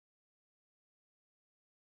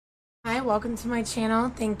Hi, welcome to my channel.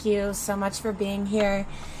 Thank you so much for being here.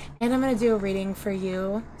 And I'm going to do a reading for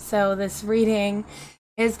you. So this reading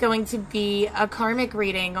is going to be a karmic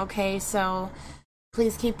reading, okay? So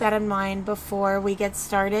please keep that in mind before we get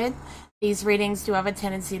started. These readings do have a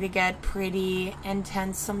tendency to get pretty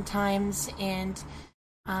intense sometimes and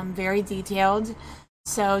very detailed.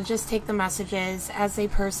 So just take the messages as they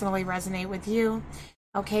personally resonate with you.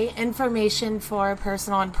 Okay, information for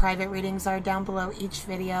personal and private readings are down below each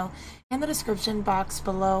video in the description box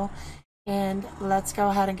below. And let's go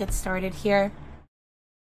ahead and get started here.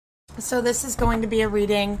 So this is going to be a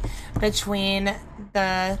reading between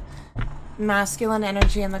the masculine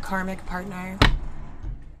energy and the karmic partner.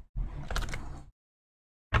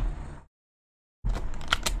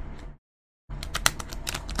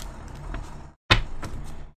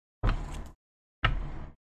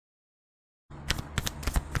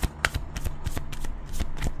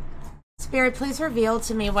 Spirit, please reveal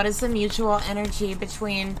to me what is the mutual energy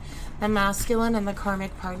between the masculine and the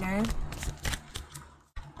karmic partner.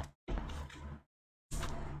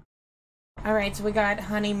 All right, so we got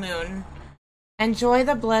honeymoon. Enjoy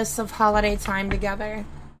the bliss of holiday time together.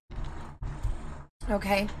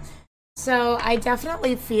 Okay, so I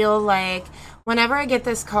definitely feel like whenever I get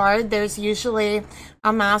this card, there's usually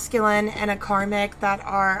a masculine and a karmic that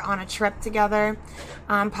are on a trip together,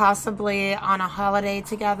 possibly on a holiday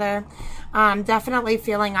together. Definitely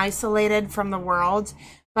feeling isolated from the world,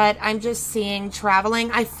 but I'm just seeing traveling.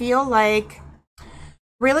 I feel like,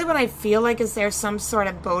 really what I feel like is there's some sort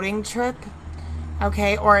of boating trip,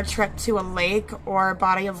 okay, or a trip to a lake or a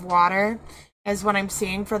body of water is what I'm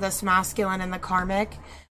seeing for this masculine and the karmic.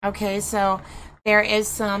 Okay, so there is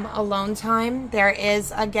some alone time. There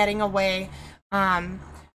is a getting away,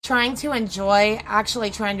 trying to enjoy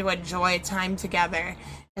time together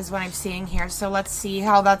is what I'm seeing here. So let's see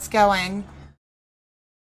how that's going.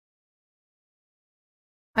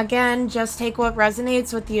 Again, just take what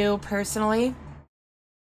resonates with you personally.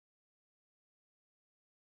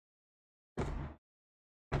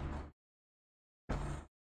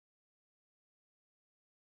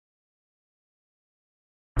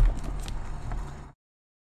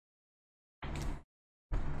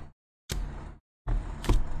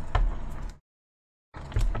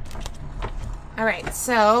 All right,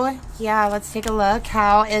 so yeah, let's take a look.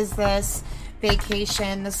 How is this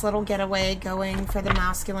vacation, this little getaway going for the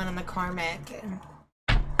masculine and the karmic?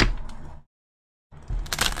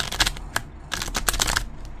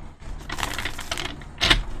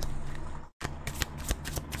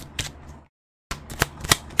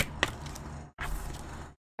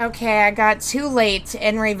 Okay, I got too late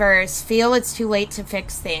in reverse. Feel it's too late to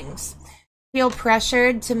fix things. Feel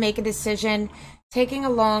pressured to make a decision, taking a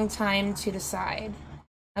long time to decide.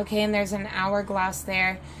 Okay, and there's an hourglass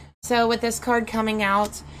there. So with this card coming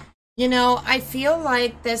out, you know, I feel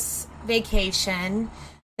like this vacation,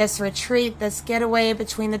 this retreat, this getaway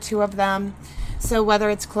between the two of them, so whether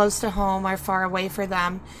it's close to home or far away for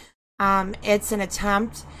them, it's an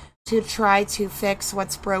attempt to try to fix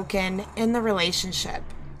what's broken in the relationship.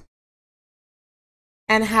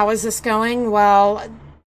 And how is this going? Well,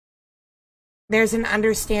 there's an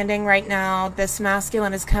understanding right now this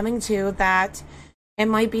masculine is coming to that it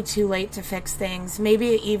might be too late to fix things. Maybe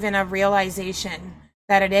even a realization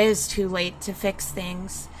that it is too late to fix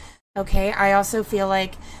things. Okay, I also feel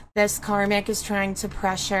like this karmic is trying to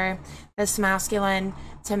pressure this masculine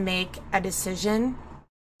to make a decision.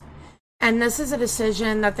 And this is a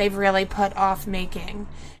decision that they've really put off making.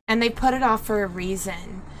 And they put it off for a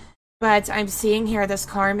reason. But I'm seeing here this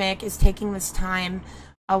karmic is taking this time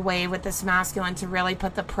away with this masculine to really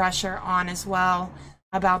put the pressure on as well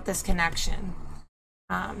about this connection,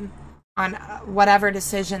 on whatever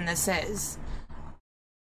decision this is.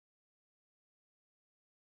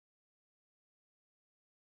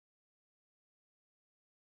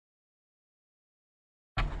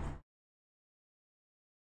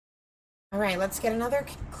 All right, let's get another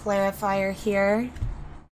clarifier here.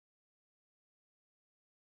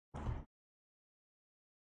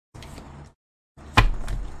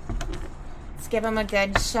 Give them a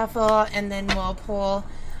good shuffle, and then we'll pull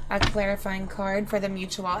a clarifying card for the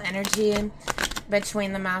mutual energy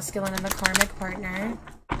between the masculine and the karmic partner.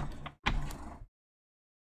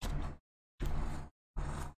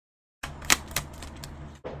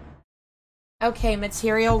 Okay,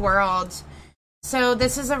 material world. So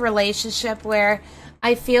this is a relationship where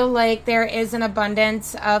I feel like there is an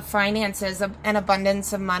abundance of finances, an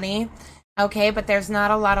abundance of money. Okay, but there's not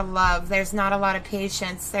a lot of love. There's not a lot of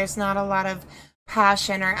patience. There's not a lot of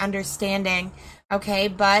passion or understanding. Okay,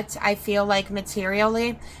 but I feel like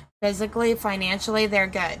materially, physically, financially, they're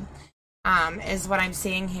good, is what I'm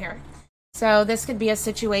seeing here. So this could be a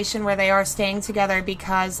situation where they are staying together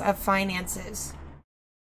because of finances.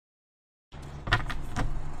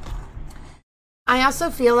 I also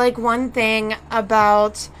feel like one thing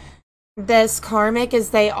about this karmic is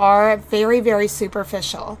they are very, very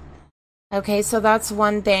superficial. Okay, so that's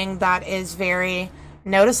one thing that is very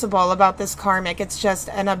noticeable about this karmic. It's just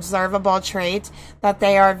an observable trait that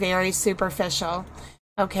they are very superficial.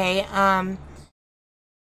 Okay,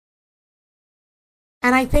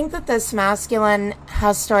 and I think that this masculine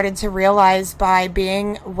has started to realize by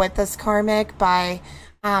being with this karmic, by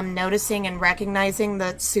noticing and recognizing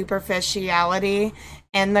the superficiality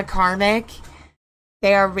in the karmic,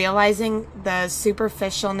 they are realizing the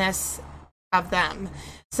superficialness of them.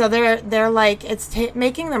 So they're like, it's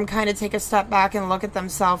making them kind of take a step back and look at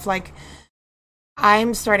themselves like,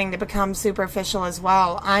 I'm starting to become superficial as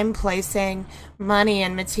well. I'm placing money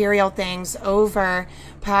and material things over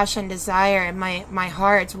passion, desire, and my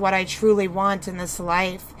heart, what I truly want in this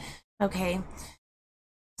life. Okay.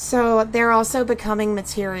 So they're also becoming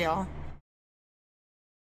material.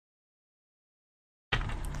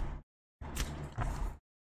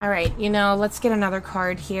 All right, let's get another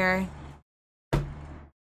card here.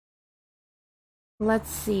 Let's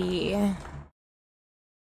see.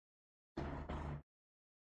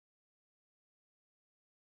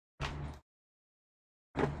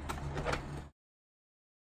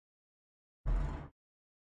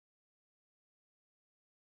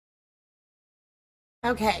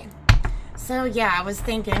 Okay, so yeah, I was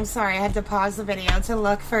thinking, sorry, I had to pause the video to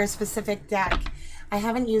look for a specific deck. I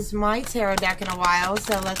haven't used my tarot deck in a while,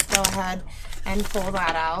 so let's go ahead and pull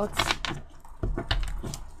that out.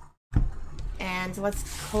 And let's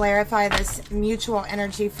clarify this mutual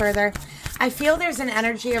energy further. I feel there's an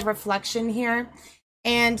energy of reflection here,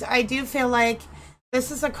 and I do feel like this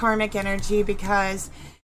is a karmic energy because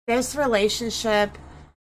this relationship,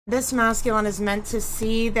 this masculine is meant to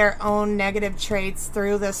see their own negative traits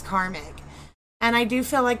through this karmic. And I do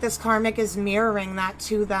feel like this karmic is mirroring that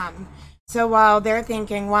to them. So while they're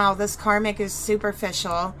thinking, wow, this karmic is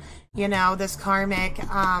superficial, this karmic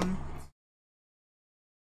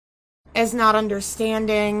is not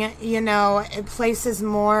understanding, it places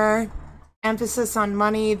more emphasis on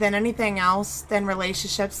money than anything else, than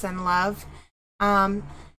relationships and love,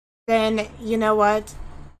 then you know what?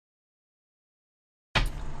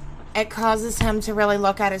 It causes him to really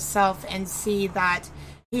look at himself and see that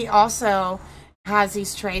he also has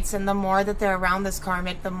these traits, and the more that they're around this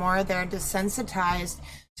karmic, the more they're desensitized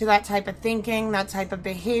to that type of thinking, that type of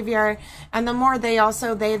behavior, and the more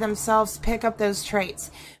they themselves pick up those traits,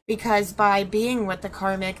 because by being with the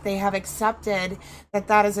karmic, they have accepted that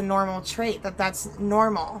that is a normal trait, that's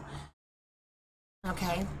normal.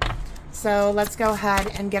 Okay, so let's go ahead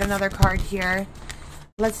and get another card here.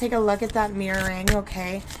 Let's take a look at that mirroring.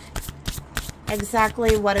 Okay,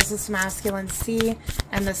 exactly what does this masculine see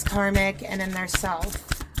and this karmic and in their self?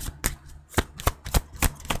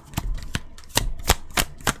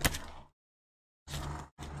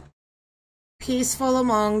 Peaceful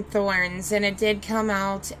among thorns, and it did come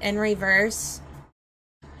out in reverse.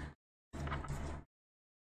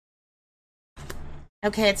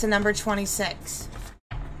 Okay, it's a number 26.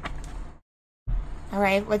 All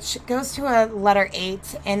right, which goes to a letter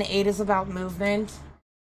 8, and 8 is about movement.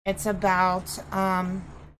 It's about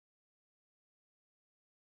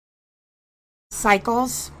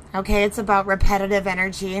cycles. Okay, it's about repetitive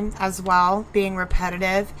energy as well, being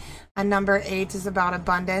repetitive. A number 8 is about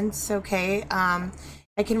abundance. Okay,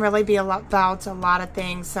 it can really be about a lot of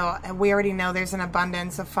things. So we already know there's an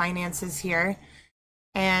abundance of finances here,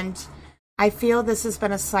 and I feel this has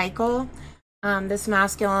been a cycle. This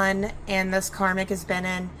masculine and this karmic has been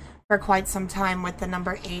in for quite some time, with the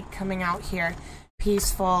number 8 coming out here.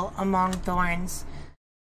 Peaceful among thorns.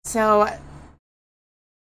 So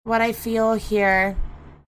what I feel here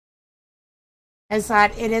is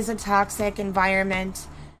that it is a toxic environment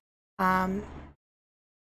that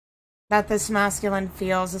this masculine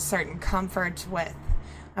feels a certain comfort with.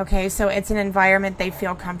 Okay, so it's an environment they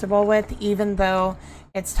feel comfortable with, even though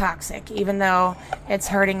it's toxic, even though it's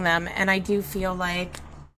hurting them. And I do feel like,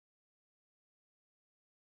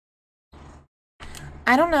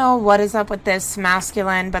 I don't know what is up with this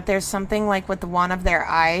masculine, but there's something like with one of their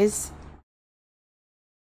eyes.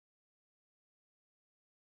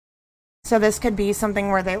 So this could be something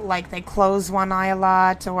where they close one eye a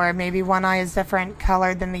lot, or maybe one eye is different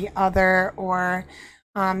color than the other, or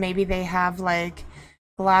maybe they have like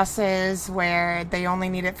glasses where they only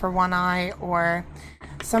need it for one eye, or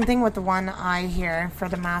something with the one eye here for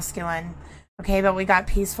the masculine. Okay, but we got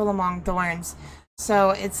peaceful among thorns.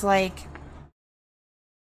 So it's like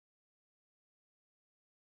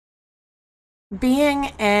being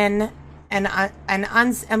in an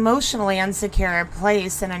emotionally insecure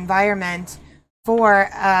place and environment for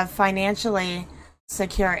a financially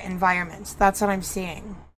secure environment. That's what I'm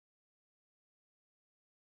seeing.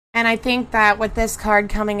 And I think that with this card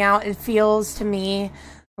coming out, it feels to me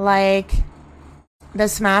like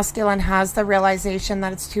this masculine has the realization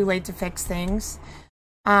that it's too late to fix things.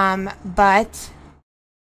 But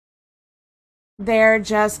they're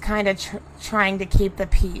just kind of trying to keep the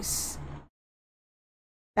peace.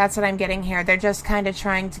 That's what I'm getting here. They're just kind of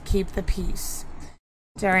trying to keep the peace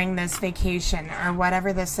during this vacation or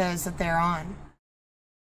whatever this is that they're on.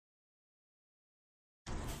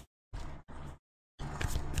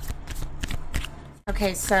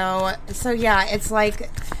 Okay, so yeah, it's like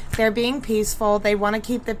they're being peaceful. They want to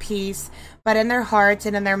keep the peace, but in their heart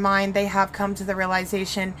and in their mind, they have come to the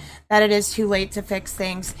realization that it is too late to fix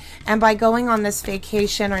things. And by going on this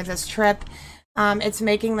vacation or this trip, it's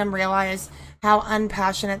making them realize how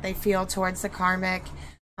unpassionate they feel towards the karmic.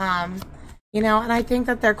 You know, and I think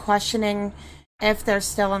that they're questioning if they're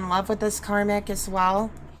still in love with this karmic as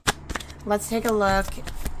well. Let's take a look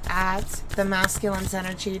at the masculine's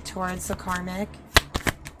energy towards the karmic.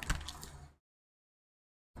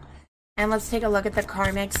 And let's take a look at the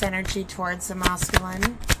karmic's energy towards the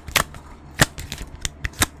masculine.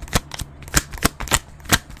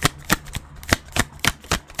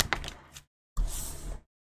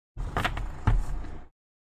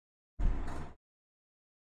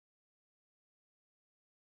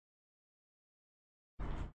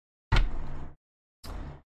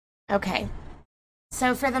 Okay,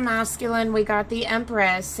 so for the masculine, we got the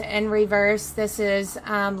Empress in reverse. This is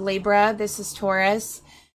Libra. This is Taurus.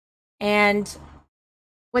 And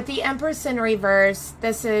with the Empress in reverse,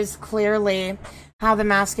 this is clearly how the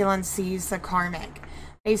masculine sees the karmic.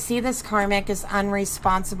 They see this karmic as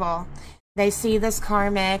unresponsible. They see this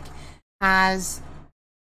karmic as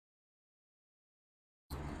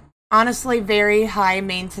honestly very high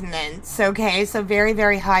maintenance. Okay, so very,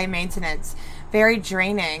 very high maintenance. Very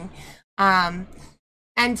draining,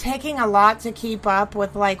 and taking a lot to keep up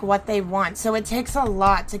with like what they want. So it takes a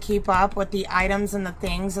lot to keep up with the items and the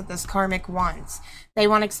things that this karmic wants. They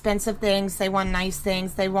want expensive things, they want nice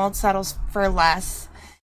things, they won't settle for less,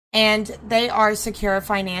 and they are secure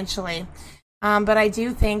financially. But I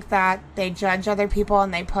do think that they judge other people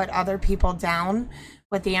and they put other people down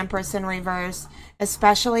with the Empress in reverse,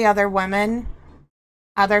 especially other women,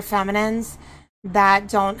 other feminines that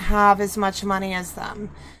don't have as much money as them,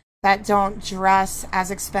 that don't dress as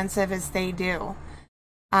expensive as they do.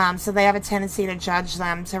 So they have a tendency to judge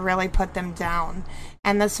them, to really put them down.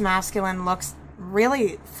 And this masculine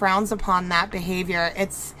really frowns upon that behavior.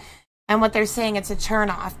 And what they're saying, it's a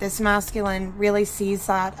turnoff. This masculine really sees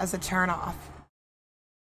that as a turnoff.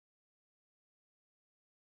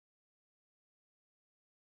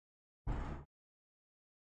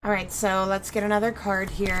 All right, so let's get another card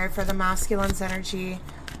here for the masculine's energy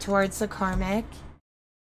towards the karmic.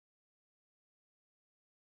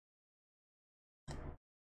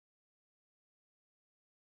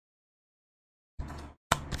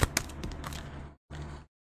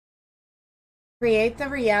 Create the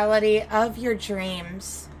reality of your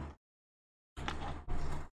dreams.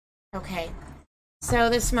 Okay, so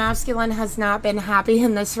this masculine has not been happy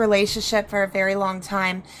in this relationship for a very long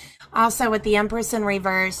time. Also, with the Empress in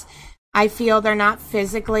reverse, I feel they're not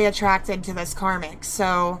physically attracted to this karmic.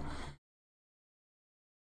 So,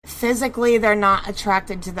 physically, they're not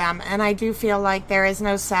attracted to them. And I do feel like there is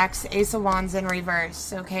no sex. Ace of Wands in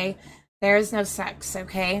reverse, okay? There is no sex,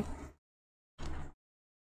 okay?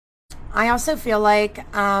 I also feel like,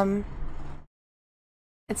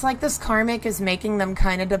 it's like this karmic is making them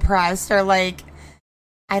kind of depressed, or like,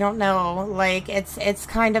 I don't know, like, it's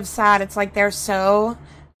kind of sad. It's like they're so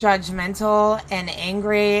judgmental and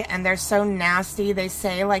angry, and they're so nasty. They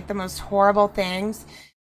say like the most horrible things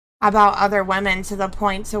about other women, to the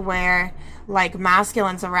point to where like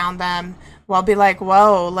masculines around them will be like,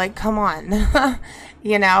 whoa, like, come on.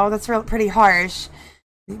 You know, that's pretty harsh.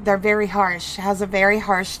 They're very harsh. Has a very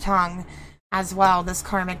harsh tongue as well, this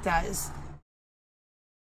karmic does.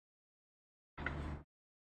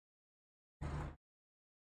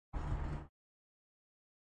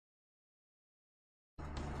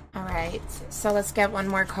 All right, so let's get one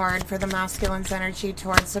more card for the masculine's energy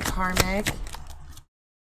towards the karmic.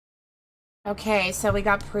 Okay, so we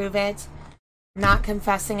got Prove It, not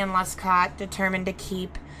confessing unless caught, determined to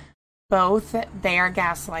keep. Both, they are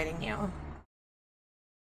gaslighting you.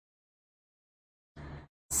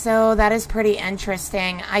 So that is pretty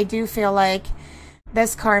interesting. I do feel like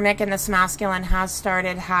this karmic and this masculine has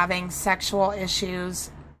started having sexual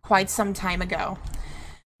issues quite some time ago.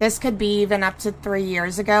 This could be even up to 3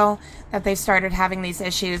 years ago that they started having these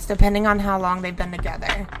issues, depending on how long they've been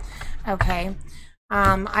together. Okay.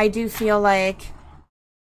 I do feel like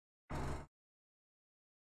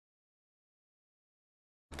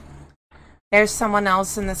there's someone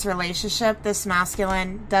else in this relationship. This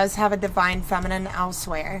masculine does have a divine feminine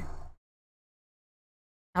elsewhere.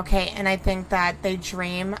 Okay, and I think that they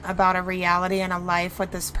dream about a reality and a life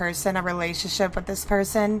with this person, a relationship with this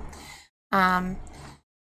person.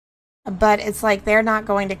 But it's like they're not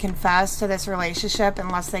going to confess to this relationship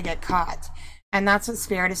unless they get caught. And that's what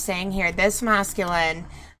Spirit is saying here. This masculine,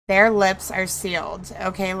 their lips are sealed.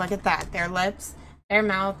 Okay, look at that. Their lips, their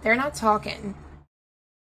mouth, they're not talking.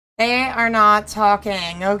 They are not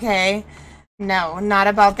talking, okay? No, not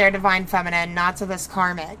about their divine feminine, not to this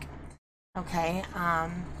karmic. Okay,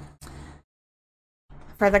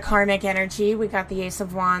 for the karmic energy, we got the Ace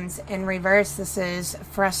of Wands in reverse. This is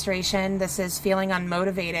frustration. This is feeling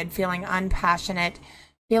unmotivated, feeling unpassionate,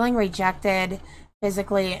 feeling rejected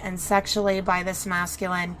physically and sexually by this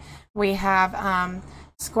masculine. We have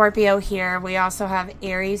Scorpio here. We also have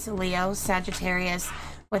Aries, Leo, Sagittarius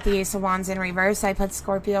with the Ace of Wands in reverse. I put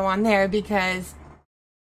Scorpio on there because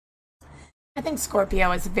I think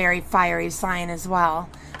Scorpio is a very fiery sign as well,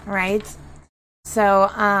 right? So,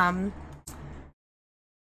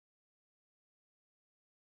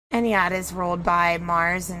 and yeah, it is ruled by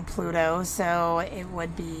Mars and Pluto, so it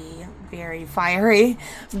would be very fiery.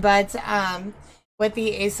 But with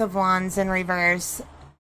the Ace of Wands in reverse,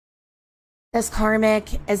 this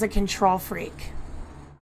karmic is a control freak.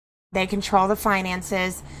 They control the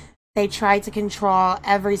finances. They try to control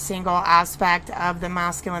every single aspect of the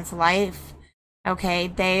masculine's life. Okay,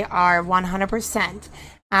 they are 100%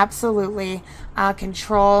 absolutely a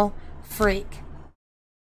control freak.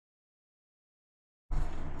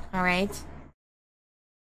 All right.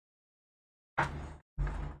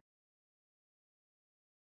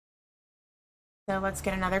 So let's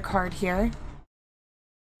get another card here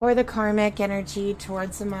for the karmic energy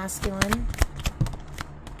towards the masculine.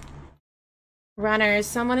 Runners,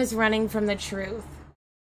 someone is running from the truth.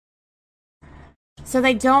 So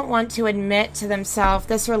they don't want to admit to themselves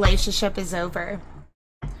this relationship is over.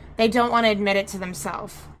 They don't want to admit it to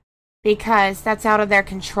themselves because that's out of their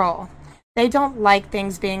control. They don't like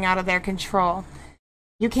things being out of their control.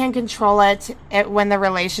 You can't control it when the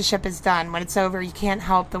relationship is done. When it's over, you can't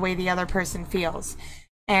help the way the other person feels.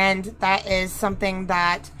 And that is something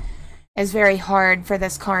that is very hard for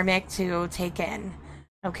this karmic to take in.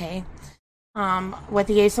 Okay. With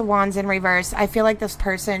the Ace of Wands in reverse, I feel like this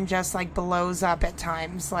person just like blows up at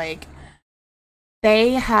times. Like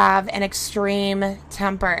they have an extreme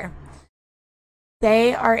temper.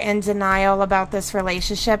 They are in denial about this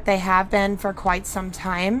relationship. They have been for quite some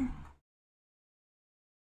time.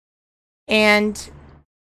 And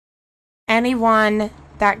anyone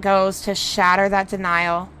that goes to shatter that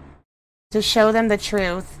denial, to show them the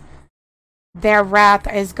truth, their wrath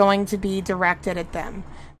is going to be directed at them.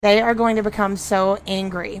 They are going to become so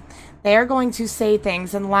angry. They are going to say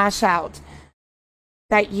things and lash out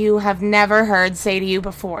that you have never heard say to you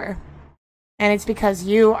before. And it's because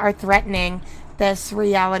you are threatening this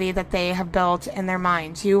reality that they have built in their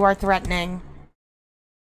minds. You are threatening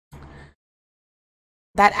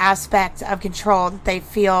that aspect of control that they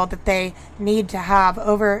feel that they need to have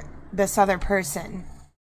over this other person.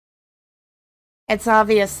 It's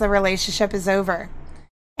obvious the relationship is over.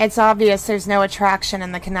 It's obvious there's no attraction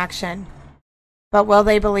in the connection. But will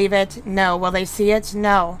they believe it? No. Will they see it?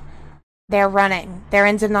 No. They're running. They're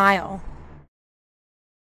in denial.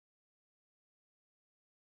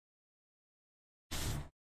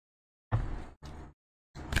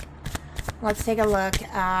 Let's take a look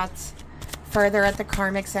at further at the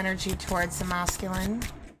karmic's energy towards the masculine.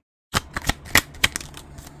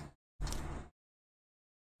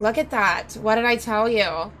 Look at that. What did I tell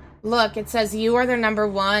you? Look, it says you are the number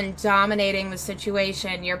one dominating the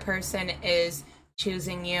situation. Your person is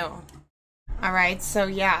choosing you. All right, so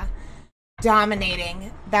yeah,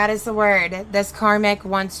 dominating. That is the word. This karmic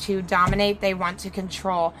wants to dominate. They want to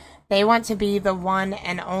control. They want to be the one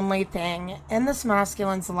and only thing in this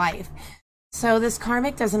masculine's life. So this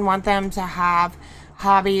karmic doesn't want them to have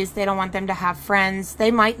hobbies. They don't want them to have friends.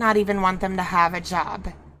 They might not even want them to have a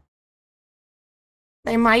job.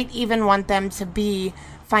 They might even want them to be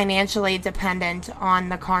financially dependent on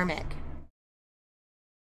the karmic.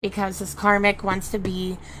 Because this karmic wants to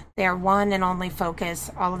be their one and only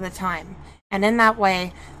focus all of the time. And in that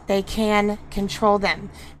way, they can control them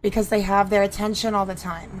because they have their attention all the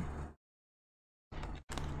time.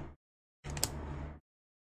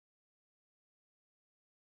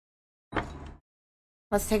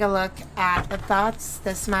 Let's take a look at the thoughts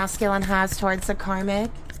this masculine has towards the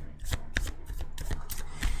karmic.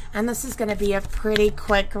 And this is going to be a pretty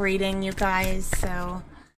quick reading, you guys. So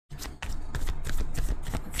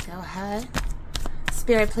let's go ahead.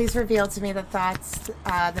 Spirit, please reveal to me the thoughts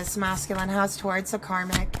this masculine has towards the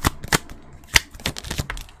karmic.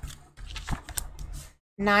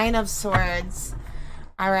 Nine of Swords.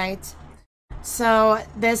 All right. So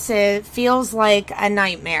this feels like a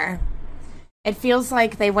nightmare. It feels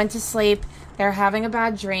like they went to sleep, they're having a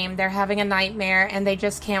bad dream, they're having a nightmare, and they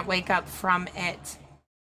just can't wake up from it.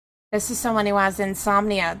 This is someone who has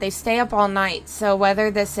insomnia. They stay up all night. So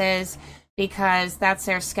whether this is because that's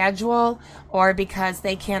their schedule or because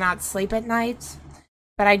they cannot sleep at night,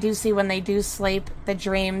 but I do see when they do sleep, the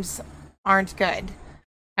dreams aren't good.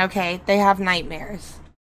 Okay, they have nightmares.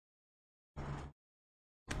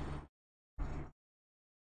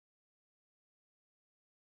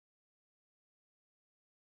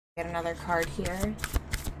 Get another card here.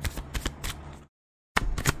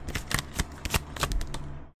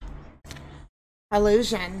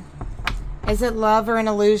 Illusion. Is it love or an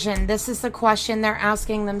illusion? This is the question they're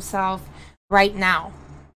asking themselves right now.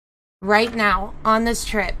 Right now, on this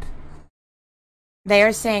trip. They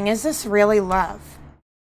are saying, is this really love?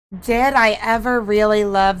 Did I ever really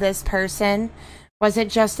love this person? Was it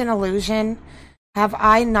just an illusion? Have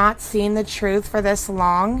I not seen the truth for this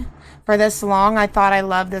long? For this long, I thought I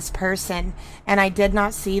loved this person, and I did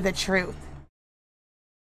not see the truth.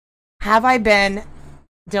 Have I been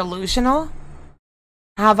delusional?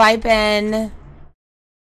 Have I been...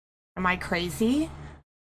 Am I crazy?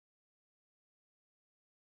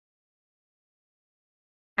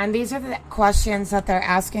 And these are the questions that they're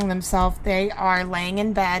asking themselves. They are laying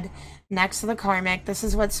in bed next to the karmic. This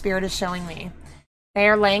is what Spirit is showing me. They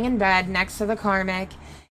are laying in bed next to the karmic,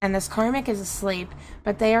 and this karmic is asleep,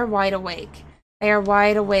 but they are wide awake. They are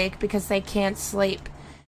wide awake because they can't sleep,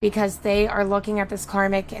 because they are looking at this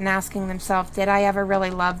karmic and asking themselves, did I ever really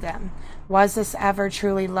love them? Was this ever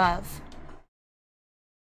truly love?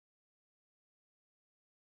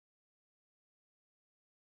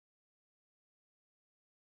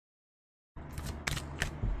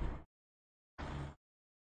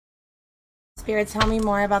 Spirit, tell me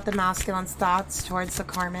more about the masculine's thoughts towards the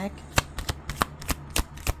karmic.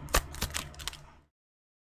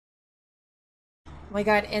 We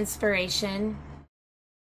got inspiration.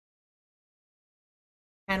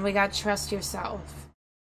 And we got trust yourself.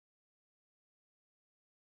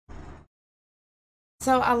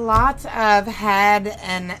 So a lot of head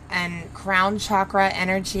and crown chakra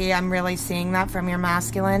energy. I'm really seeing that from your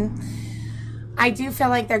masculine. I do feel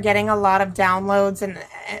like they're getting a lot of downloads and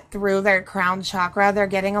through their crown chakra. They're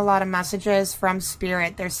getting a lot of messages from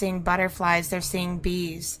spirit. They're seeing butterflies. They're seeing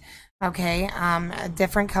bees. Okay,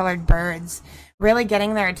 different colored birds. Really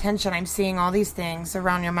getting their attention. I'm seeing all these things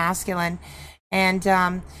around your masculine.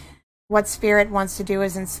 And what spirit wants to do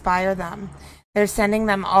is inspire them. They're sending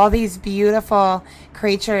them all these beautiful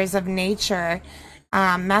creatures of nature,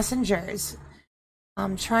 messengers.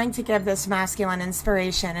 Trying to give this masculine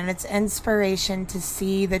inspiration, and it's inspiration to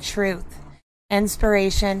see the truth,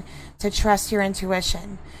 inspiration to trust your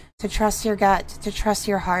intuition, to trust your gut, to trust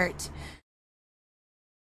your heart,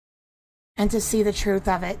 and to see the truth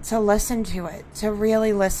of it, to listen to it, to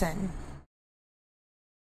really listen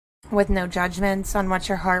with no judgments on what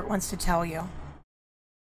your heart wants to tell you.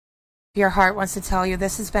 If your heart wants to tell you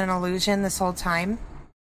this has been an illusion this whole time,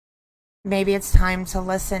 maybe it's time to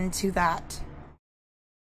listen to that.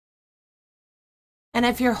 And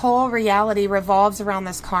if your whole reality revolves around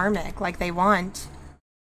this karmic like they want,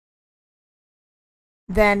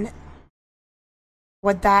 then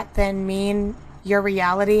would that then mean your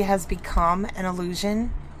reality has become an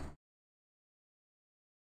illusion?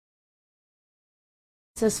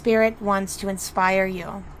 So Spirit wants to inspire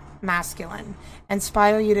you, masculine.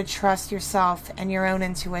 Inspire you to trust yourself and your own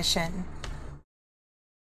intuition.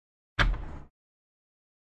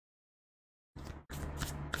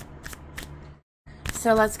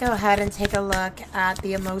 So let's go ahead and take a look at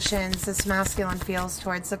the emotions this masculine feels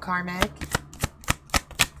towards the karmic.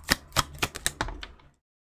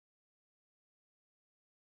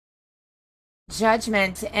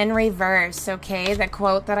 Judgment in reverse, okay? The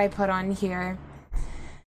quote that I put on here.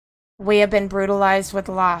 We have been brutalized with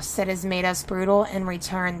loss. It has made us brutal in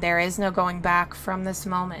return. There is no going back from this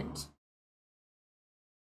moment.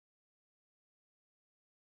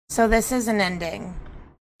 So this is an ending.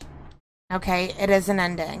 Okay, it is an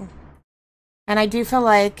ending. And I do feel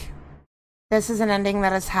like this is an ending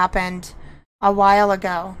that has happened a while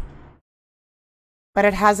ago. But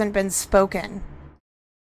it hasn't been spoken.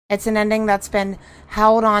 It's an ending that's been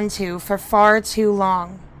held on to for far too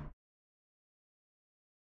long.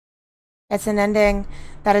 It's an ending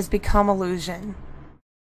that has become illusion.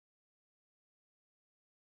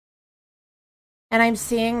 And I'm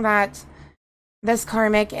seeing that this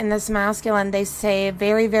karmic and this masculine, they say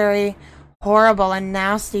very, very horrible and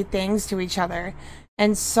nasty things to each other,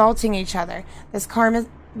 insulting each other.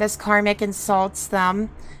 This karmic insults them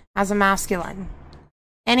as a masculine.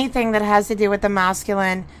 Anything that has to do with the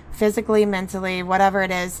masculine, physically, mentally, whatever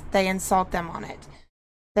it is, they insult them on it.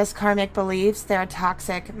 This karmic believes they're a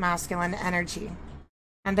toxic masculine energy,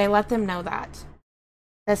 and they let them know that.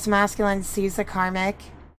 This masculine sees the karmic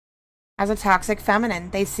as a toxic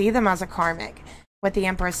feminine. They see them as a karmic with the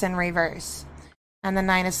Empress in reverse and the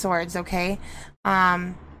Nine of Swords, okay?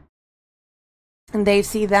 And they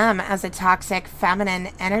see them as a toxic feminine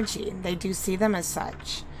energy. They do see them as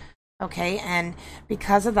such, okay? And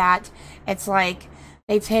because of that, it's like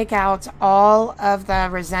they take out all of the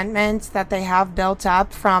resentment that they have built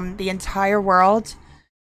up from the entire world.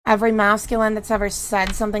 Every masculine that's ever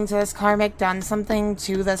said something to this karmic, done something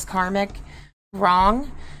to this karmic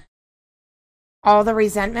wrong, all the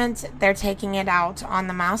resentment, they're taking it out on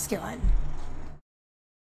the masculine.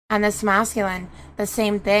 And this masculine, the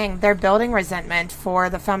same thing. They're building resentment for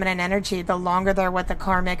the feminine energy the longer they're with the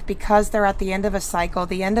karmic, because they're at the end of a cycle,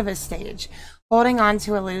 the end of a stage, holding on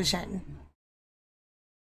to illusion.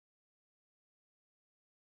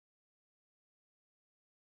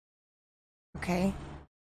 Okay.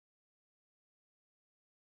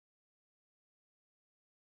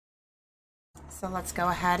 So let's go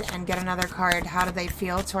ahead and get another card. How do they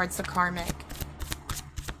feel towards the karmic?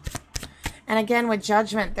 And again, with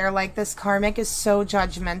judgment, they're like, this karmic is so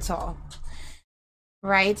judgmental,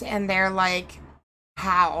 right? And they're like,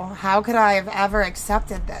 how? How could I have ever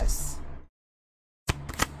accepted this?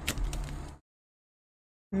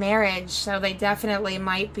 Marriage. So they definitely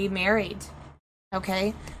might be married,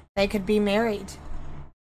 okay? They could be married.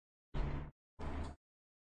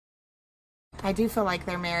 I do feel like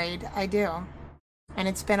they're married. I do. And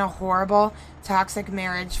it's been a horrible, toxic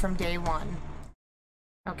marriage from day one.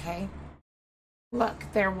 Okay?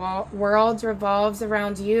 Look, their world revolves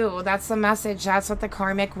around you. That's the message. That's what the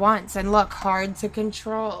karmic wants. And look, hard to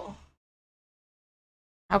control.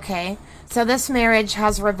 Okay? So this marriage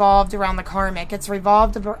has revolved around the karmic. It's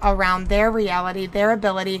revolved around their reality, their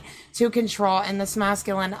ability to control, and this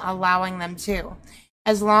masculine allowing them to.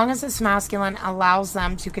 As long as this masculine allows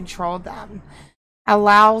them to control them,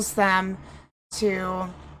 allows them to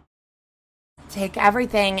take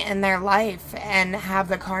everything in their life and have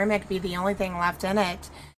the karmic be the only thing left in it.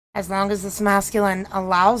 As long as this masculine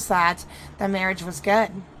allows that, the marriage was good.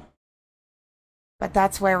 But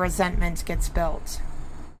that's where resentment gets built.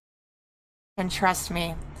 And trust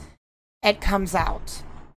me, it comes out.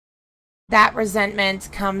 That resentment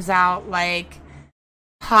comes out like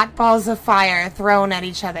hot balls of fire thrown at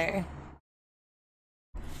each other.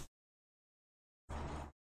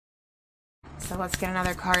 So let's get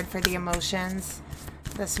another card for the emotions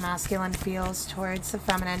this masculine feels towards the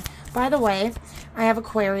feminine. By the way, I have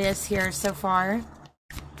Aquarius here so far.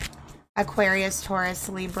 Aquarius, Taurus,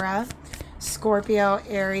 Libra, Scorpio,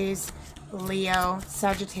 Aries, Leo,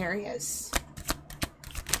 Sagittarius.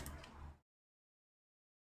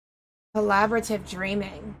 Collaborative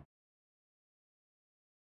dreaming.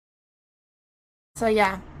 So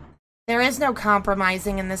yeah, there is no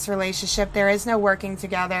compromising in this relationship. There is no working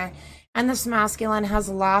together. And this masculine has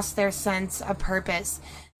lost their sense of purpose.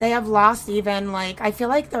 They have lost even, like, I feel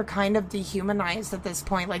like they're kind of dehumanized at this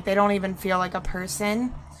point. Like, they don't even feel like a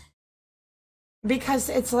person. Because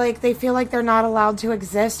it's like they feel like they're not allowed to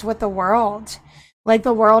exist with the world. Like,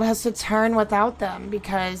 the world has to turn without them.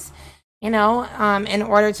 Because, you know, in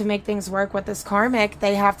order to make things work with this karmic,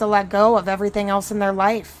 they have to let go of everything else in their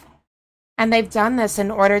life. And they've done this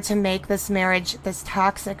in order to make this marriage, this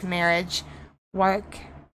toxic marriage, work.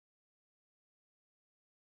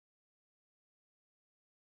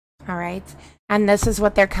 All right. And this is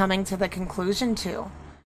what they're coming to the conclusion to.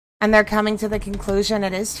 And they're coming to the conclusion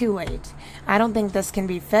it is too late. I don't think this can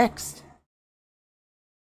be fixed.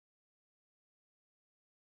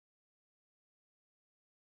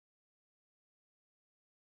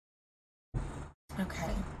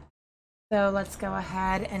 Okay. So let's go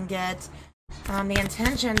ahead and get the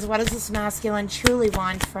intentions. What does this masculine truly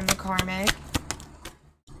want from the karmic?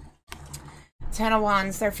 Ten of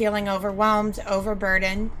Wands. They're feeling overwhelmed,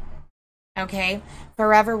 overburdened. Okay,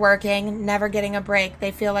 forever working, never getting a break.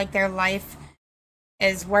 They feel like their life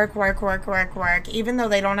is work, work, work, work, work, even though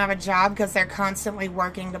they don't have a job because they're constantly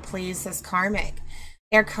working to please this karmic.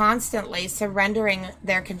 They're constantly surrendering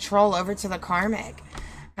their control over to the karmic.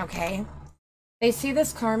 Okay? They see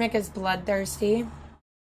this karmic as bloodthirsty.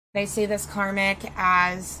 They see this karmic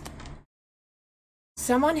as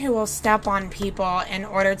someone who will step on people in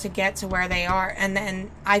order to get to where they are. And then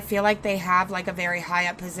I feel like they have like a very high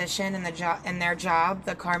up position in their job,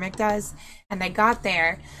 the karmic does. And they got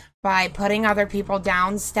there by putting other people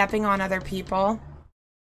down, stepping on other people.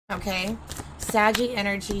 Okay? Saggy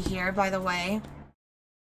energy here, by the way.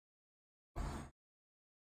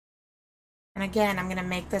 And again, I'm going to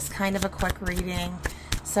make this kind of a quick reading.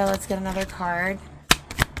 So let's get another card.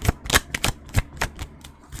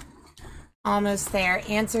 Almost there.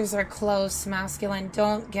 Answers are close, masculine.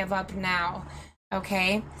 Don't give up now.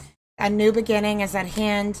 Okay? A new beginning is at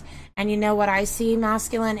hand. And you know what I see,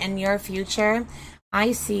 masculine, in your future?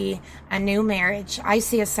 I see a new marriage. I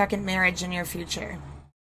see a second marriage in your future.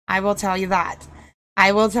 I will tell you that.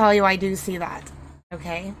 I will tell you I do see that.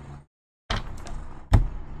 Okay?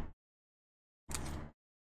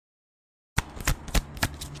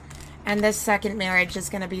 And this second marriage is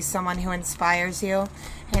going to be someone who inspires you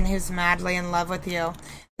and who's madly in love with you.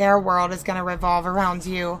 Their world is going to revolve around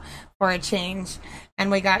you for a change.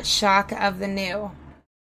 And we got shock of the new.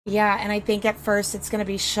 Yeah, and I think at first it's going to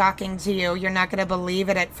be shocking to you. You're not going to believe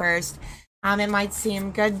it at first. It might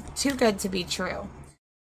seem too good to be true.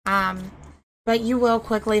 But you will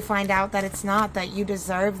quickly find out that it's not, that you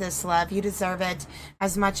deserve this love. You deserve it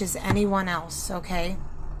as much as anyone else, okay?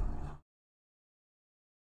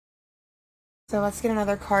 So let's get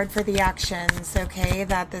another card for the actions, okay,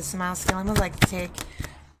 that this masculine would like to take.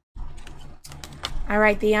 All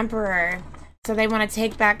right, the Emperor. So they want to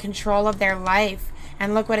take back control of their life.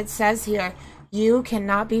 And look what it says here. You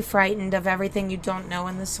cannot be frightened of everything you don't know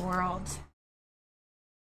in this world.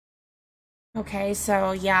 Okay,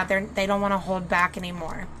 so yeah, they don't want to hold back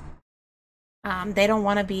anymore. They don't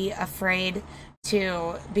want to be afraid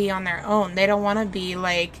to be on their own. They don't want to be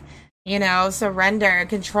like, you know, surrender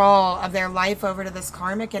control of their life over to this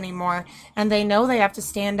karmic anymore. And they know they have to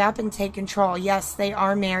stand up and take control. Yes, they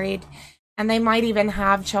are married, and they might even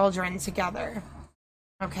have children together.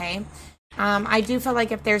 Okay? I do feel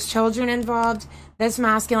like if there's children involved, this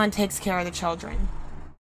masculine takes care of the children.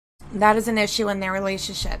 That is an issue in their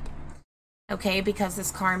relationship. Okay? Because this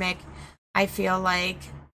karmic, I feel like,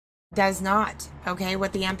 does not. Okay?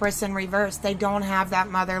 With the Empress in reverse, they don't have that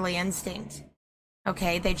motherly instinct.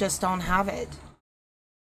 Okay, they just don't have it.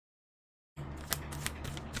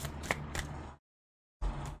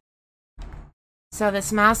 So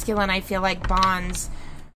this masculine, I feel like, bonds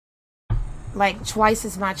like twice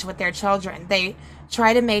as much with their children. They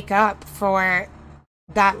try to make up for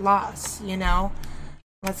that loss, you know?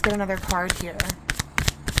 Let's get another card here.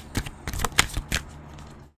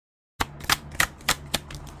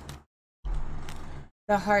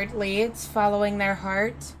 The heart leads, following their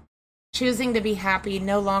heart. Choosing to be happy,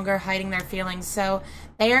 no longer hiding their feelings. So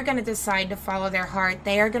they are going to decide to follow their heart.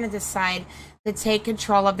 They are going to decide to take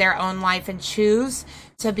control of their own life and choose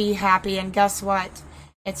to be happy. And guess what?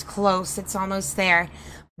 It's close. It's almost there.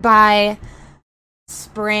 By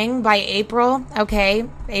spring, by April, okay,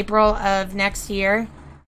 April of next year,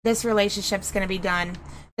 this relationship's going to be done.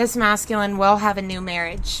 This masculine will have a new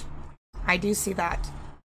marriage. I do see that.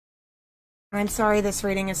 I'm sorry this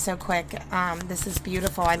reading is so quick. This is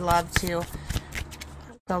beautiful. I'd love to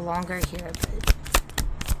go longer here. But...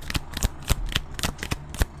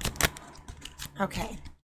 okay.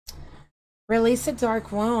 Release a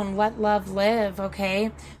dark wound. Let love live,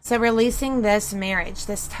 okay? So releasing this marriage,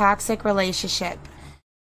 this toxic relationship.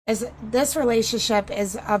 This relationship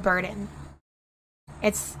is a burden.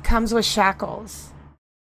 It comes with shackles.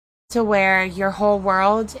 To where your whole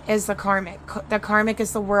world is the karmic. The karmic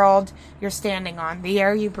is the world you're standing on, the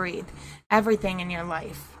air you breathe, everything in your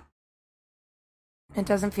life. It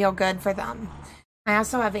doesn't feel good for them. I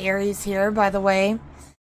also have Aries here, by the way.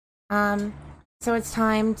 So it's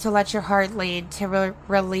time to let your heart lead, to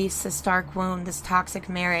release this dark wound, this toxic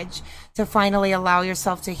marriage, to finally allow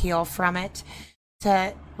yourself to heal from it,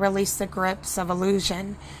 to release the grips of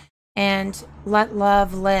illusion, and let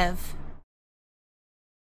love live.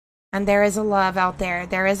 And there is a love out there.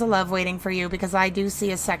 There is a love waiting for you, because I do see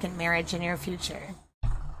a second marriage in your future.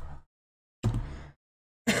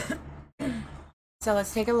 So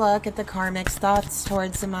let's take a look at the karmic's thoughts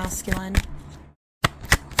towards the masculine.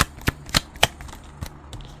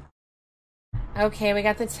 Okay, we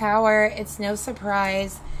got the Tower. It's no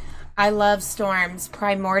surprise. I love storms.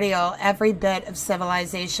 Primordial. Every bit of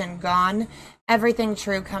civilization gone. Everything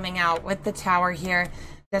true coming out with the Tower here.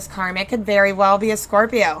 This karmic could very well be a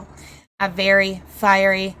Scorpio. A very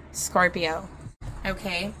fiery Scorpio.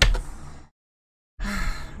 Okay.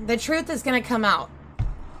 The truth is going to come out.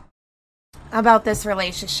 about this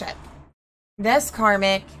relationship. This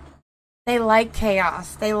karmic, they like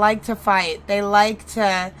chaos. They like to fight. They like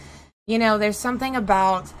to, you know, there's something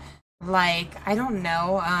about, like, I don't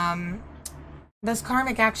know, this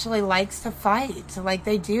karmic actually likes to fight. Like,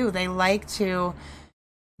 they do. They like to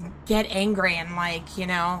get angry and, like, you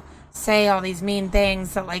know, say all these mean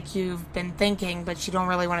things that, like, you've been thinking but you don't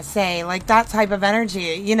really want to say. Like, that type of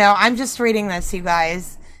energy. You know, I'm just reading this, you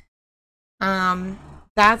guys.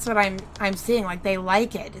 That's what I'm seeing. Like, they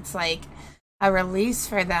like it. It's like a release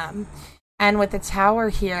for them. And with the Tower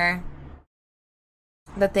here,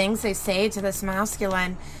 the things they say to this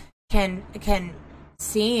masculine can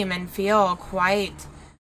seem and feel quite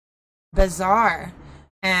bizarre,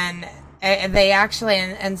 and they actually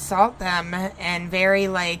insult them in very,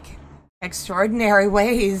 like, extraordinary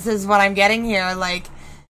ways is what I'm getting here. Like,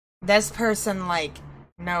 this person, like,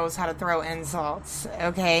 knows how to throw insults,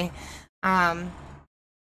 okay?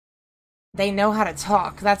 They know how to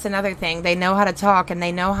talk. That's another thing. They know how to talk, and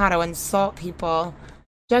they know how to insult people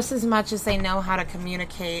just as much as they know how to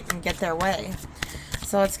communicate and get their way.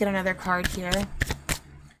 So let's get another card here.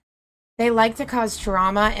 They like to cause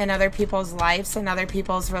drama in other people's lives and other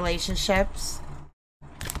people's relationships.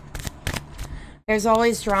 There's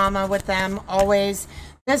always drama with them, always.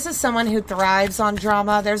 This is someone who thrives on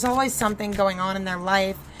drama. There's always something going on in their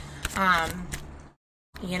life,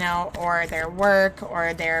 you know, or their work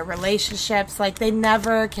or their relationships. Like, they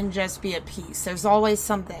never can just be at peace. There's always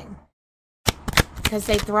something. Because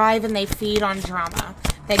they thrive and they feed on drama.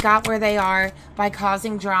 They got where they are by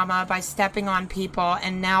causing drama, by stepping on people,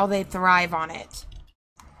 and now they thrive on it.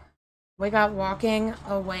 We got walking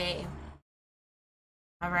away.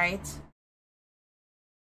 All right.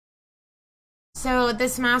 So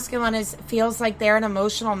this masculine feels like they're an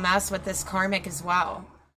emotional mess with this karmic as well.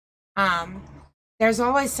 There's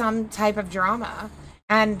always some type of drama,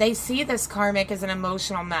 and they see this karmic as an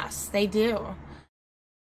emotional mess. They do.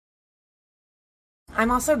 I'm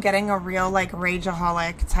also getting a real, like,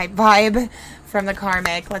 rageaholic type vibe from the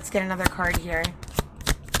karmic. Let's get another card here.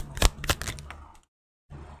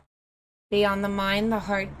 Beyond the mind, the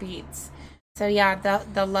heart beats. So yeah,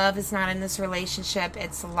 the love is not in this relationship.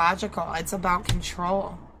 It's logical. It's about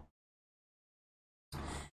control.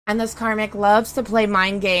 And this karmic loves to play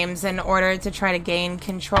mind games in order to try to gain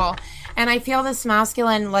control. And I feel this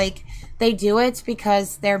masculine, like, they do it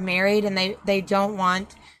because they're married and they don't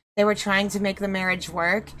want... They were trying to make the marriage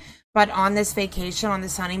work, but on this vacation, on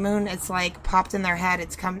this honeymoon, it's like popped in their head.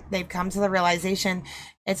 They've come to the realization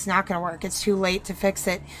it's not going to work. It's too late to fix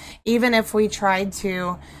it. Even if we tried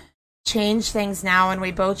to change things now and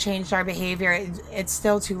we both changed our behavior, it's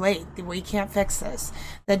still too late. We can't fix this.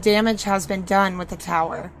 The damage has been done with the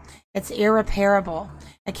Tower. It's irreparable.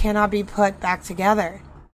 It cannot be put back together.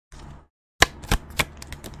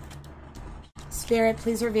 Spirit,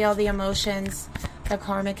 please reveal the emotions the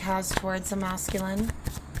karmic has towards the masculine.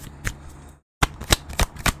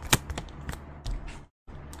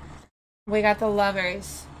 We got the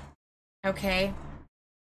Lovers. Okay.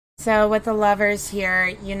 So with the Lovers here,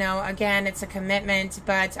 you know, again, it's a commitment,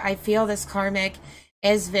 but I feel this karmic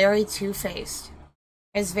is very two-faced.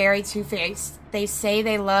 They say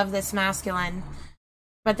they love this masculine,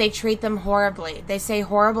 but they treat them horribly. They say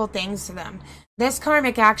horrible things to them. This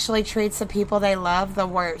karmic actually treats the people they love the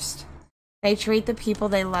worst. They treat the people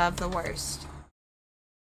they love the worst.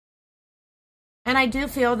 And I do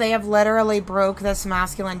feel they have literally broke this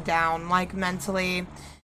masculine down, like mentally,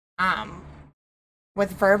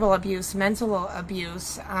 with verbal abuse, mental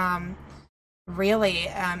abuse, really,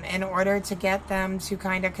 in order to get them to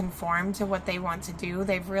kind of conform to what they want to do.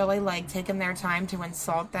 They've really, like, taken their time to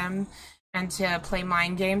insult them and to play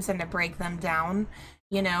mind games and to break them down,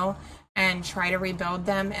 you know, and try to rebuild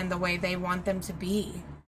them in the way they want them to be.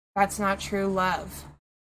 That's not true love.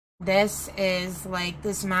 This is, like,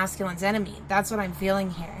 this masculine's enemy. That's what I'm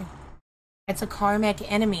feeling here. It's a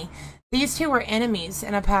karmic enemy. These two were enemies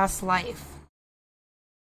in a past life.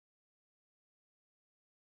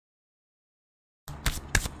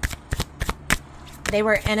 They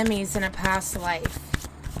were enemies in a past life.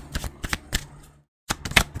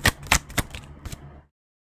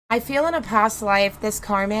 I feel in a past life, this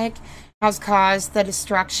karmic has caused the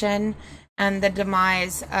destruction and the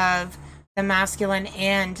demise of the masculine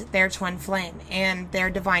and their twin flame and their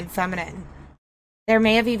divine feminine. There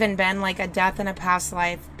may have even been, like, a death in a past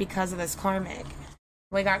life because of this karmic.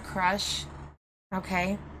 We got crush.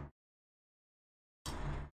 Okay.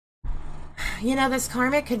 You know, this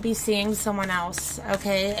karmic could be seeing someone else.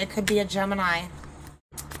 Okay. It could be a Gemini.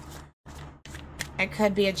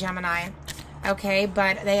 Okay.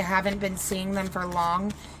 But they haven't been seeing them for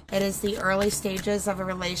long. It is the early stages of a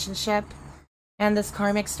relationship. And this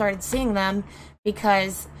karmic started seeing them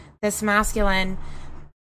because this masculine,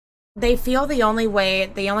 they feel the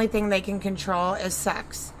only thing they can control is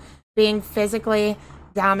sex. Being physically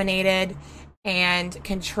dominated and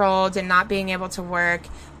controlled and not being able to work.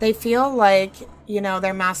 They feel like, you know,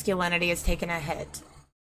 their masculinity is taking a hit.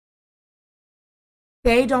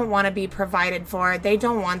 They don't want to be provided for. They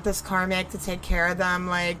don't want this karmic to take care of them.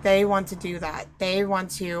 Like, they want to do that. They want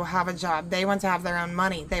to have a job. They want to have their own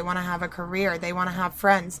money. They want to have a career. They want to have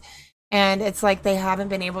friends. And it's like they haven't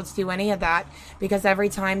been able to do any of that because every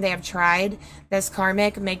time they have tried, this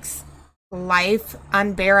karmic makes life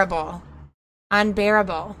unbearable.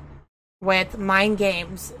 Unbearable. With mind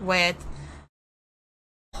games, with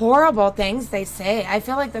horrible things they say. I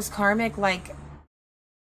feel like this karmic, like,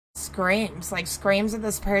 screams at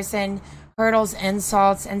this person, hurls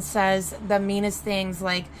insults, and says the meanest things,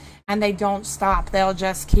 like, and they don't stop. They'll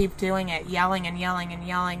just keep doing it, yelling and yelling and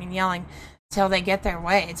yelling and yelling till they get their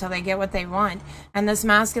way, till they get what they want. And this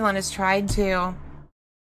masculine has tried to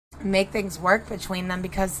make things work between them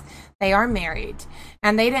because they are married,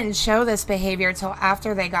 and they didn't show this behavior till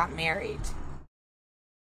after they got married.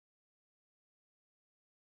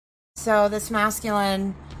 So this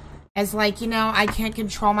masculine is like, you know, I can't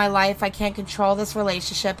control my life. I can't control this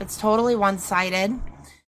relationship. It's totally one-sided.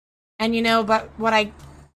 And, you know, but what I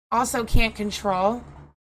also can't control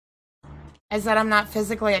is that I'm not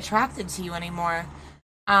physically attracted to you anymore.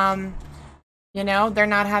 You know, they're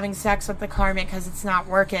not having sex with the karmic because it's not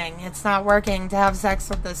working. It's not working to have sex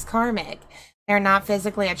with this karmic. They're not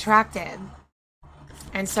physically attracted.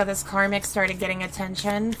 And so this karmic started getting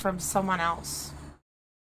attention from someone else.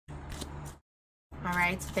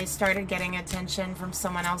 Alright, they started getting attention from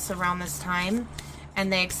someone else around this time,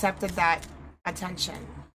 and they accepted that attention.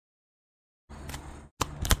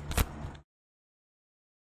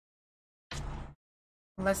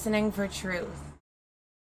 Listening for truth.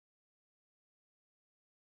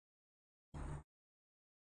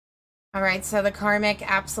 Alright, so the karmic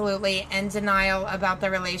absolutely in denial about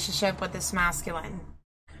the relationship with this masculine.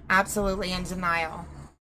 Absolutely in denial.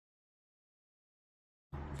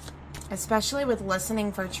 Especially with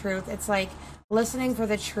listening for truth. It's like listening for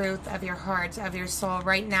the truth of your heart, of your soul.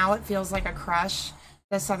 Right now it feels like a crush.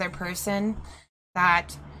 This other person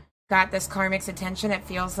that got this karmic's attention, it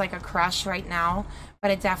feels like a crush right now.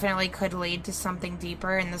 But it definitely could lead to something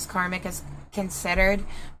deeper. And this karmic is considered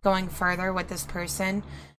going further with this person.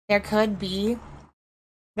 There could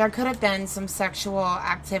have been some sexual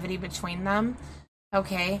activity between them.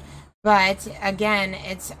 Okay. But again,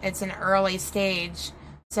 it's an early stage.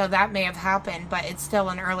 So that may have happened, but it's still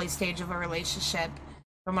an early stage of a relationship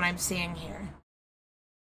from what I'm seeing here.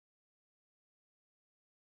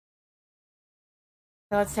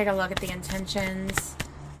 So let's take a look at the intentions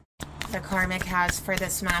the karmic has for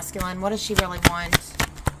this masculine. What does she really want?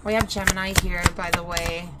 We have Gemini here, by the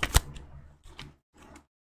way.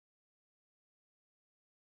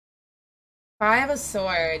 Five of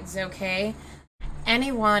Swords, okay?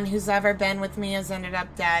 Anyone who's ever been with me has ended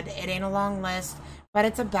up dead. It ain't a long list, but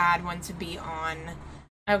it's a bad one to be on.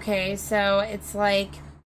 Okay, so it's like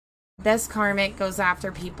this karmic goes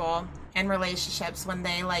after people in relationships when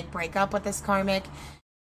they like break up with this karmic.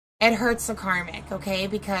 It hurts the karmic, okay,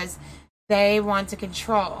 because they want to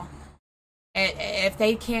control. If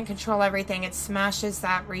they can't control everything, it smashes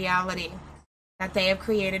that reality that they have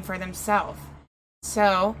created for themselves.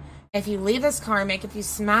 So if you leave this karmic, if you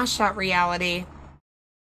smash that reality,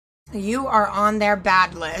 you are on their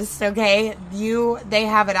bad list, okay? They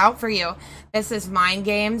have it out for you. This is mind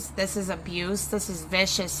games. This is abuse. This is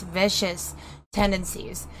vicious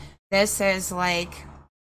tendencies. This is like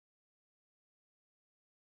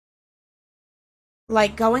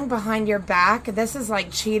going behind your back. This is like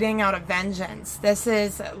cheating out of vengeance. This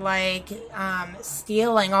is like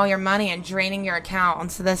stealing all your money and draining your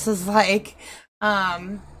accounts. This is like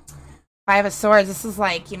Five of Swords. This is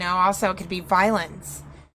like, you know, also it could be violence.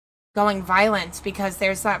 Going violent because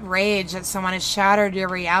there's that rage that someone has shattered your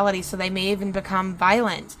reality, so they may even become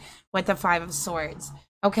violent with the Five of Swords.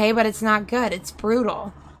 Okay, but it's not good. It's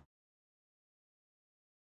brutal.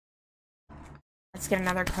 Let's get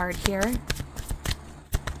another card here.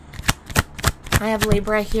 I have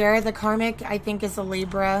Libra here. The karmic, I think, is a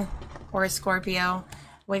Libra or a Scorpio.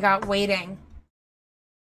 We got waiting.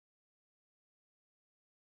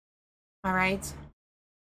 All right.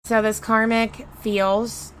 So this karmic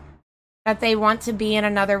feels that they want to be in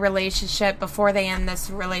another relationship before they end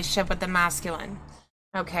this relationship with the masculine.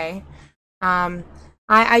 Okay.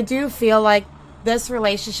 I do feel like this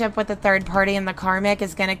relationship with the third party and the karmic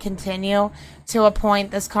is going to continue to a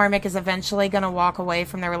point. This karmic is eventually going to walk away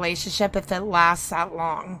from the relationship if it lasts that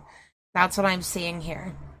long. That's what I'm seeing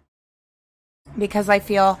here. Because I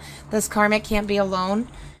feel this karmic can't be alone.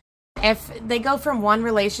 If they go from one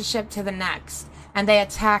relationship to the next and they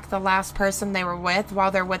attack the last person they were with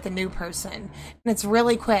while they're with a new person, and it's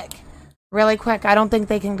really quick. Really quick. I don't think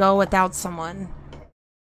they can go without someone.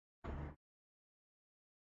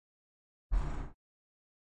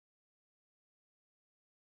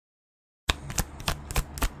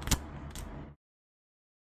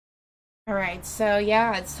 Alright, so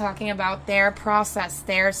yeah, it's talking about their process,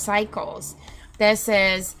 their cycles. This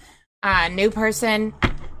is a new person,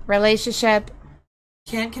 relationship,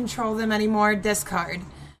 can't control them anymore, discard.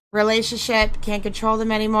 Relationship, can't control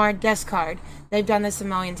them anymore, discard. They've done this a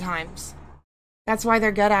million times. That's why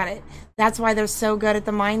they're good at it. That's why they're so good at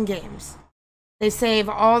the mind games. They save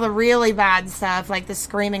all the really bad stuff, like the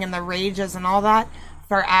screaming and the rages and all that,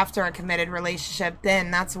 for after a committed relationship.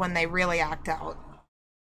 Then that's when they really act out.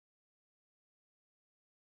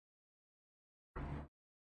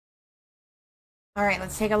 All right,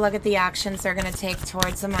 let's take a look at the actions they're going to take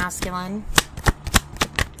towards the masculine.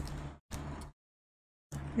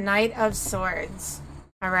 Knight of Swords.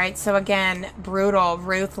 All right, so again, brutal,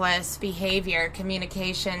 ruthless behavior,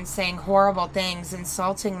 communication, saying horrible things,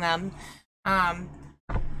 insulting them.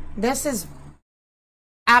 This is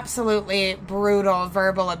absolutely brutal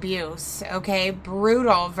verbal abuse, okay?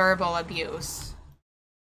 Brutal verbal abuse.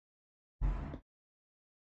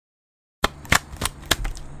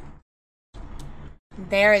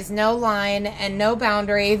 There is no line and no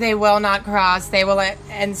boundary they will not cross. They will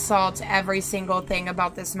insult every single thing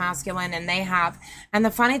about this masculine, and they have. And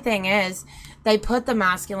the funny thing is, they put the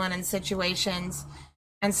masculine in situations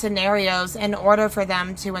and scenarios in order for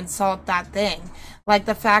them to insult that thing. Like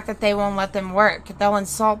the fact that they won't let them work. They'll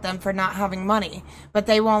insult them for not having money, but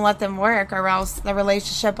they won't let them work, or else the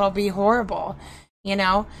relationship will be horrible, you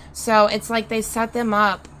know? So it's like they set them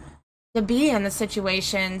up to be in the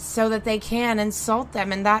situation so that they can insult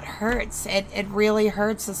them, and that hurts. It really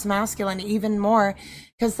hurts this masculine even more,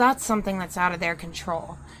 because that's something that's out of their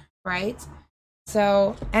control, right?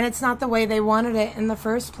 So, and it's not the way they wanted it in the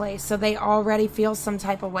first place, so they already feel some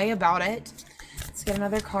type of way about it. Let's get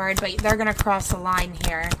another card, but they're going to cross the line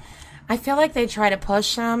here. I feel like they try to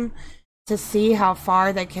push them to see how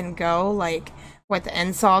far they can go, like with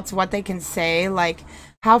insults, what they can say, like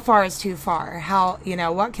how far is too far? How, you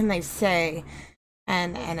know, what can they say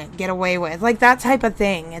and get away with? Like that type of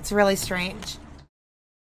thing. It's really strange.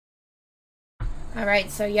 All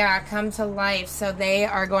right, so yeah, come to life. So they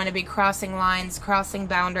are going to be crossing lines, crossing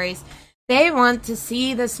boundaries. They want to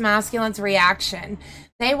see this masculine's reaction.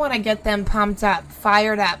 They want to get them pumped up,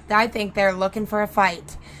 fired up. I think they're looking for a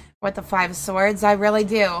fight with the Five of Swords. I really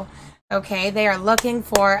do. Okay, they are looking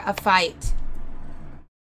for a fight.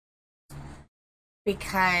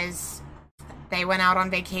 Because they went out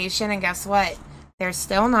on vacation, and guess what? They're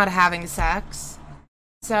still not having sex.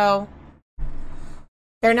 So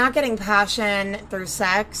they're not getting passion through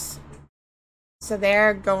sex. So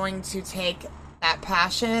they're going to take that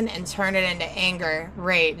passion and turn it into anger,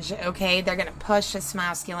 rage, okay? They're going to push this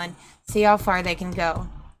masculine, see how far they can go.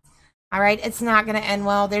 All right, it's not going to end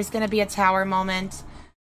well. There's going to be a tower moment.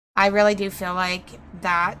 I really do feel like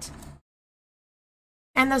that.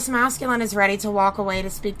 And this masculine is ready to walk away to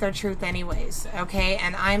speak their truth anyways, okay?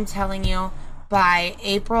 And I'm telling you, by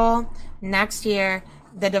April next year,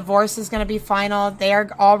 the divorce is going to be final. They are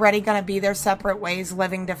already going to be their separate ways,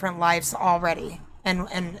 living different lives already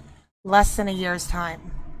in less than a year's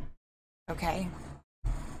time, okay?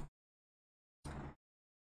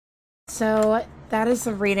 So that is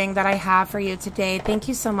the reading that I have for you today. Thank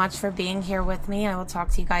you so much for being here with me. I will talk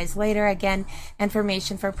to you guys later. Again,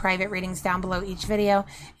 information for private readings down below each video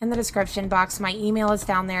in the description box. My email is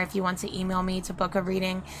down there if you want to email me to book a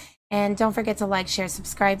reading. And don't forget to like, share,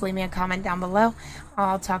 subscribe, leave me a comment down below.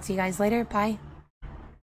 I'll talk to you guys later. Bye.